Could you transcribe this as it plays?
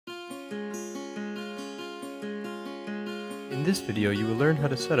In this video, you will learn how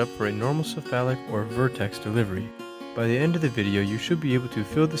to set up for a normal cephalic or vertex delivery. By the end of the video, you should be able to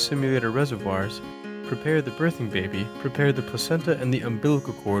fill the simulator reservoirs, prepare the birthing baby, prepare the placenta and the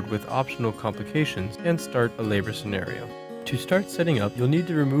umbilical cord with optional complications, and start a labor scenario. To start setting up, you'll need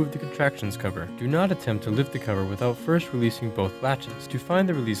to remove the contractions cover. Do not attempt to lift the cover without first releasing both latches. To find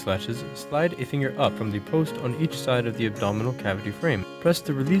the release latches, slide a finger up from the post on each side of the abdominal cavity frame. Press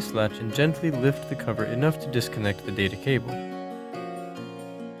the release latch and gently lift the cover enough to disconnect the data cable.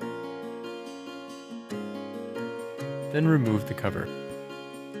 Then remove the cover.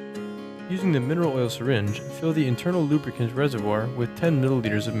 Using the mineral oil syringe, fill the internal lubricant reservoir with 10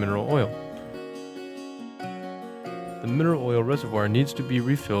 milliliters of mineral oil. The mineral oil reservoir needs to be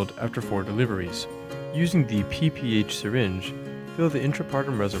refilled after 4 deliveries. Using the ppH syringe, fill the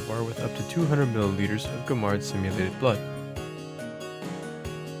intrapartum reservoir with up to 200 milliliters of Gaumard simulated blood.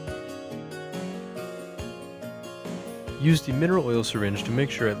 Use the mineral oil syringe to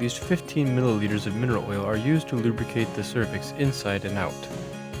make sure at least 15 milliliters of mineral oil are used to lubricate the cervix inside and out.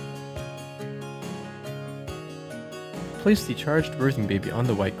 Place the charged birthing baby on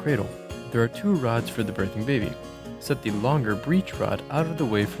the white cradle. There are 2 rods for the birthing baby. Set the longer breech rod out of the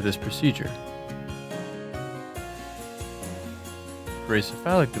way for this procedure. For a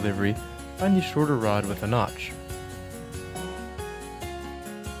cephalic delivery, find the shorter rod with a notch.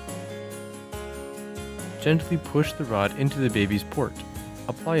 Gently push the rod into the baby's port.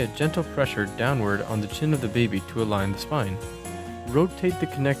 Apply a gentle pressure downward on the chin of the baby to align the spine. Rotate the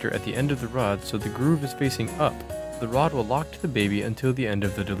connector at the end of the rod so the groove is facing up. The rod will lock to the baby until the end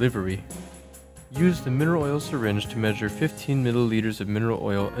of the delivery. Use the mineral oil syringe to measure 15 milliliters of mineral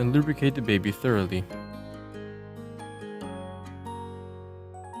oil and lubricate the baby thoroughly.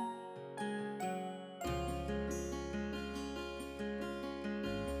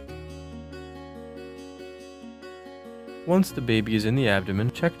 Once the baby is in the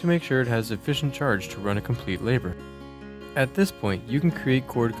abdomen, check to make sure it has sufficient charge to run a complete labor. At this point, you can create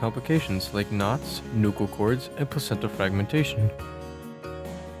cord complications like knots, nuchal cords, and placental fragmentation.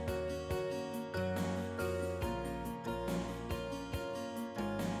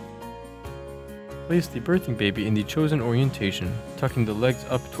 Place the birthing baby in the chosen orientation, tucking the legs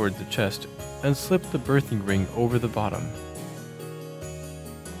up towards the chest, and slip the birthing ring over the bottom.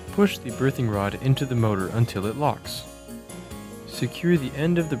 Push the birthing rod into the motor until it locks. Secure the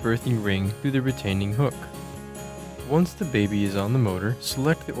end of the birthing ring through the retaining hook. Once the baby is on the motor,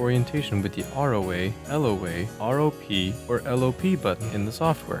 select the orientation with the ROA, LOA, ROP, or LOP button in the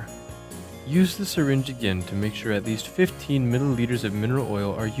software. Use the syringe again to make sure at least 15 milliliters of mineral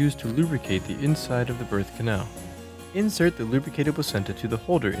oil are used to lubricate the inside of the birth canal. Insert the lubricated placenta to the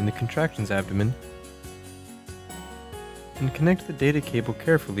holder in the contractions abdomen and connect the data cable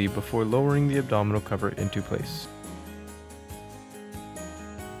carefully before lowering the abdominal cover into place.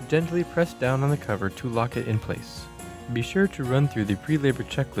 Gently press down on the cover to lock it in place. Be sure to run through the pre-labor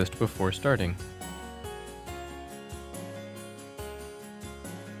checklist before starting.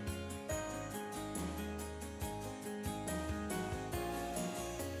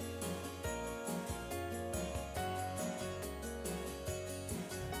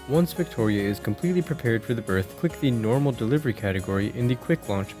 Once Victoria is completely prepared for the birth, click the Normal Delivery category in the Quick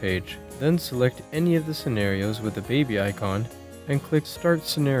Launch page. Then select any of the scenarios with the baby icon and click Start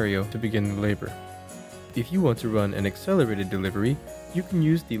Scenario to begin the labor. If you want to run an accelerated delivery, you can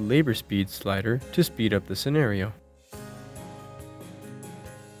use the labor speed slider to speed up the scenario.